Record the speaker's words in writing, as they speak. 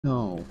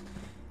No.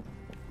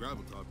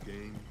 Graviton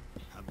gang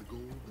had the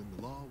gold and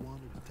the law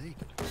wanted to take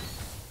it.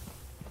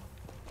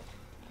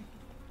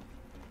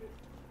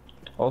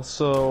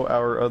 Also,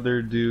 our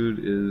other dude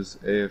is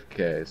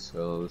AFK,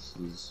 so this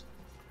is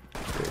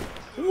great.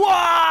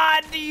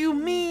 What do you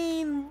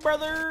mean,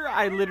 brother?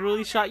 I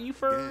literally shot you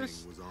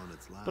first. Was on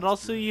its last But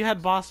also legs. you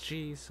had boss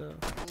G, so.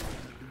 Gold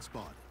had been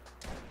spotted.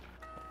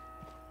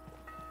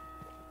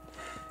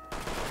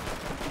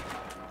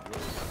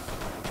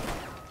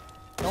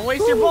 Don't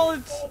waste your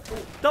bullets!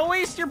 Don't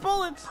waste your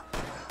bullets!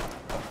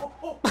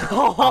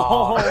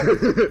 Oh. Gang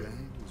was worried.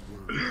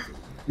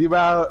 The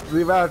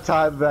amount of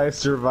time that I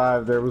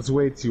survived there was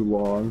way too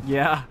long.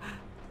 Yeah.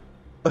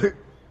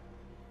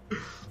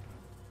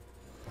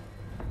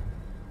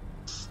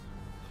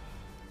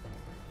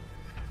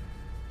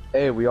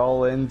 Hey, we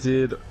all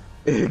ended.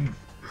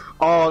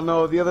 Oh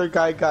no, the other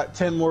guy got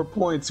 10 more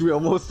points. We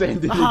almost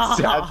ended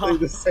exactly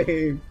the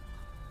same.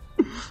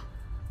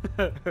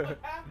 What happened?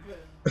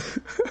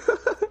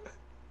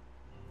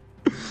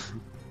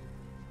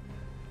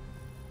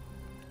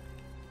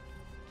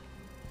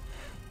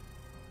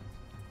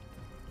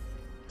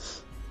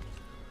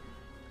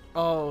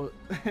 Oh,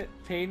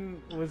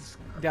 Payne was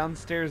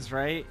downstairs,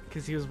 right?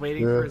 Because he was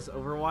waiting for his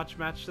Overwatch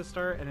match to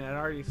start, and it had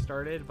already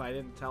started, but I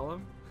didn't tell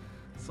him.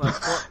 So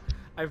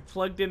I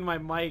plugged in my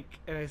mic,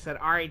 and I said,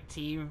 "Alright,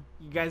 team,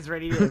 you guys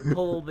ready to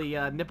pull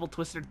the Nipple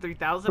Twister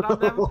 3000 on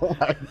them?" Oh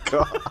my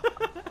god.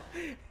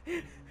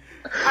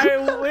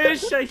 I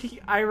wish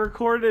I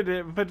recorded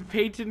it, but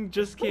Peyton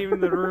just came in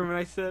the room, and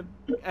I said,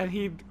 and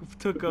he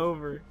took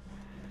over.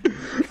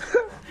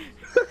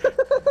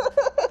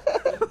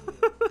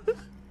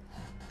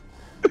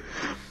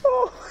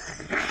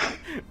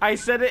 I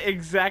said it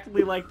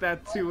exactly like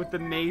that too, with the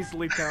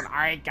nasally tone. All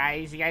right,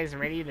 guys, you guys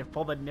ready to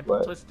pull the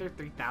Nipple Twister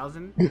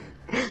 3000?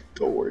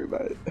 Don't worry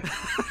about it.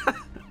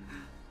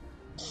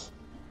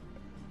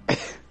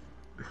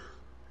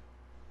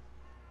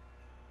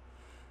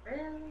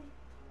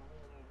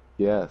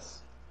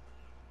 Yes.